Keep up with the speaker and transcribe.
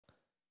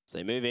So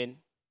they move in.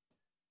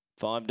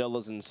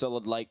 $5 in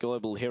Solid Lake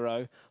Global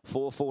Hero.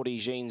 $4.40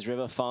 Jeans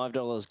River. $5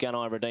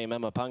 Gunai Redeemer.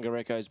 Mapunga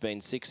Echo's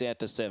been 6 out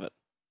to 7.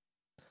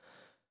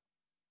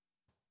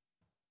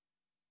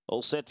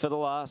 All set for the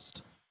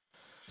last.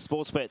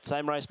 Sports Bet,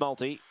 same race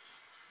multi.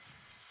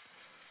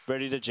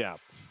 Ready to jump.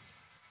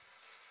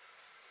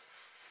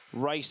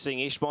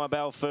 Racing, Ishmael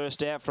Bell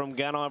first out from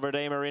Gunai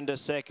Redeemer into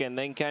second.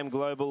 Then came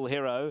Global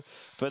Hero.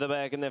 Further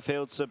back in the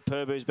field,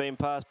 Superb, who's been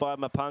passed by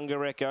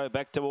Mapunga Echo.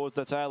 Back towards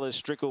the tail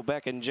is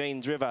Strickleback and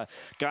Jeans River.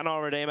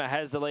 Gunai Redeemer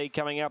has the lead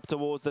coming up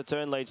towards the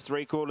turn. Leads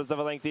 3/4 of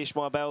a length.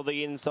 Ishmael Bell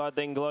the inside,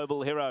 then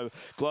Global Hero.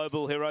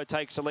 Global Hero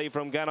takes the lead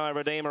from Gunai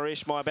Redeemer.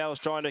 Ishmael Bell's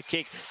trying to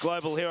kick.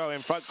 Global Hero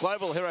in front.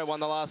 Global Hero won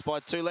the last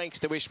by 2 lengths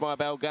to Ishmael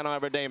Bell. Gunai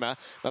Redeemer.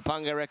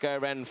 Mapunga Echo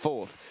ran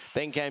 4th.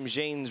 Then came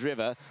Jeans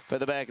River.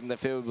 Further back in the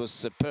field was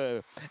Superb.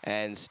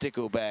 And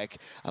Stickleback,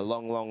 a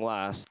long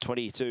last,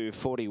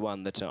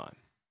 22.41 the time.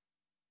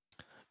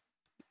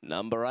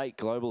 Number 8,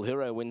 Global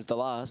Hero wins the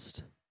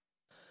last.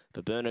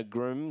 For Bernard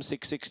Groom,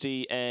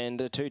 660 and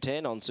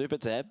 210 on Super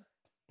Tab.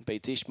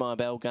 Beats Ishmael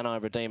Bell,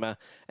 Gunai Redeemer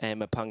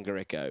and Mapunga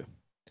Echo.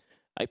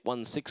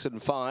 8-1-6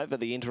 and 5 are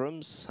the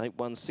interims.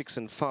 8-1-6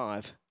 and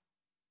 5.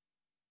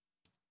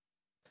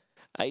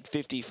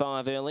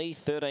 8.55 early,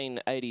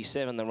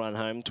 13.87 the run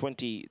home,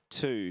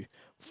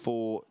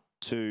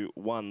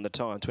 22.421 the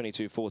time,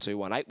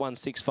 22.421.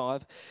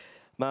 8.165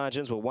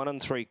 margins were 1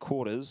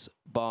 3/4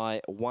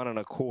 by 1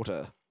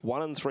 1/4.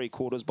 1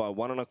 3/4 by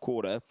 1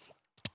 1/4.